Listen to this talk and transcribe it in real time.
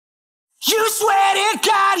You swear to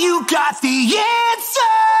God you got the answers,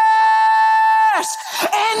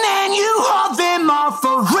 and then you hold them all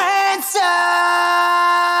for ransom.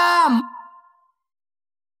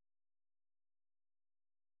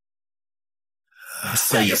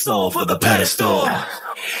 Sell your soul for the pedestal.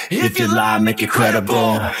 If you lie, make it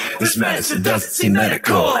credible. This medicine doesn't seem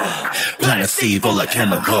medical. Plant a seed full of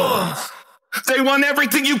chemicals. They want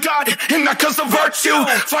everything you got, and not cause of virtue.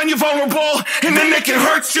 Find you vulnerable, and then they can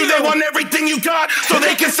hurt you. They want everything you got, so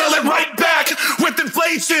they can sell it right back. With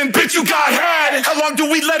inflation, bitch, you got had. How long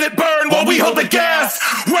do we let it burn while we hold the gas?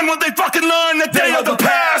 When will they fucking learn that they are the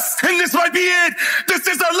past? And this might be it, this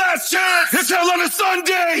is our last chance. It's hell on a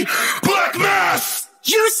Sunday, Black Mass.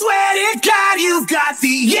 You swear to God you've got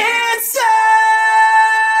the answers,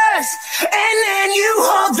 and then you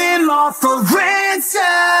hold them all for ransom.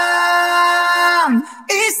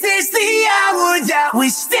 Is this the hour that we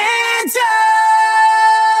stand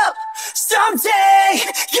up? Someday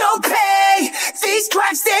you'll pay these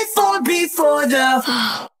crimes they formed before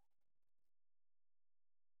the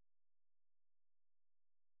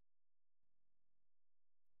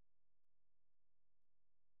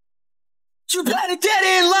You better get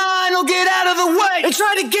in line or get out of the way and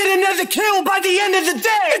try to get another kill by the end of the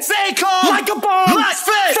day. It's Akon, like a bomb, last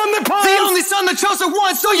fed from the palm. The only son, the chosen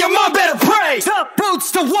one, so your mom better pray. Tough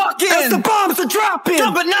boots to walk in as the bombs are dropping.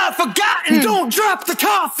 Done but not forgotten, don't drop the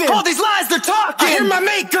coffin. All these lies they're talking, I hear my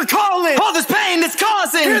maker calling. All this pain it's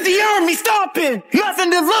causing, hear the army stomping.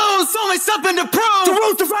 Nothing to lose, only something to prove. The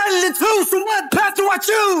road's divided in two, so what path do I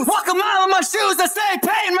choose? Walk a mile in my shoes, I say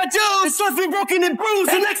paying my dues. It's left me broken and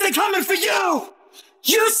bruised, and next they coming for you.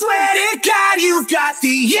 You swear to God you've got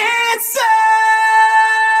the answers,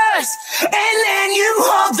 and then you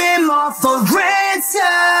hold them all for ransom.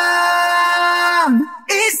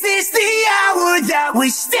 Is this the hour that we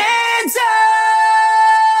stand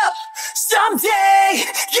up? Someday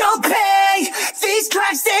you'll pay these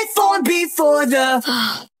crimes they formed before the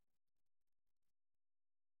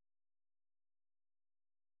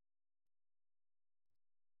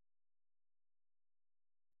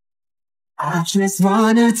I just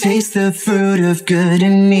wanna taste the fruit of good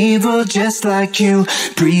and evil just like you,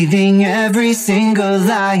 breathing every single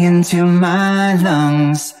lie into my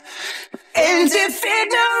lungs. And if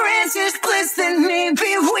ignorance is bliss, then maybe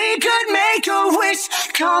we could make a wish.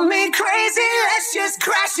 Call me crazy, let's just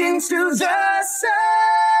crash into the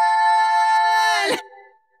sun.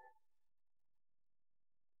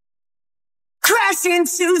 Crash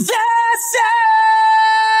into the sun.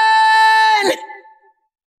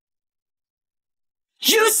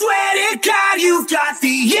 You swear to God you've got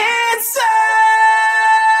the answers,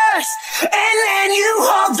 and then you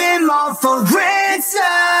hold them all for ransom.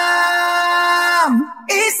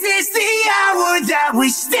 Is this the hour that we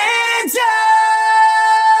stand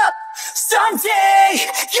up? Someday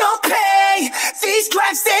you'll pay these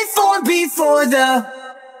crimes they formed before the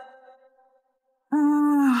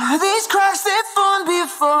these crimes they formed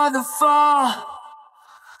before the fall.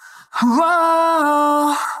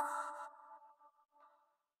 Whoa.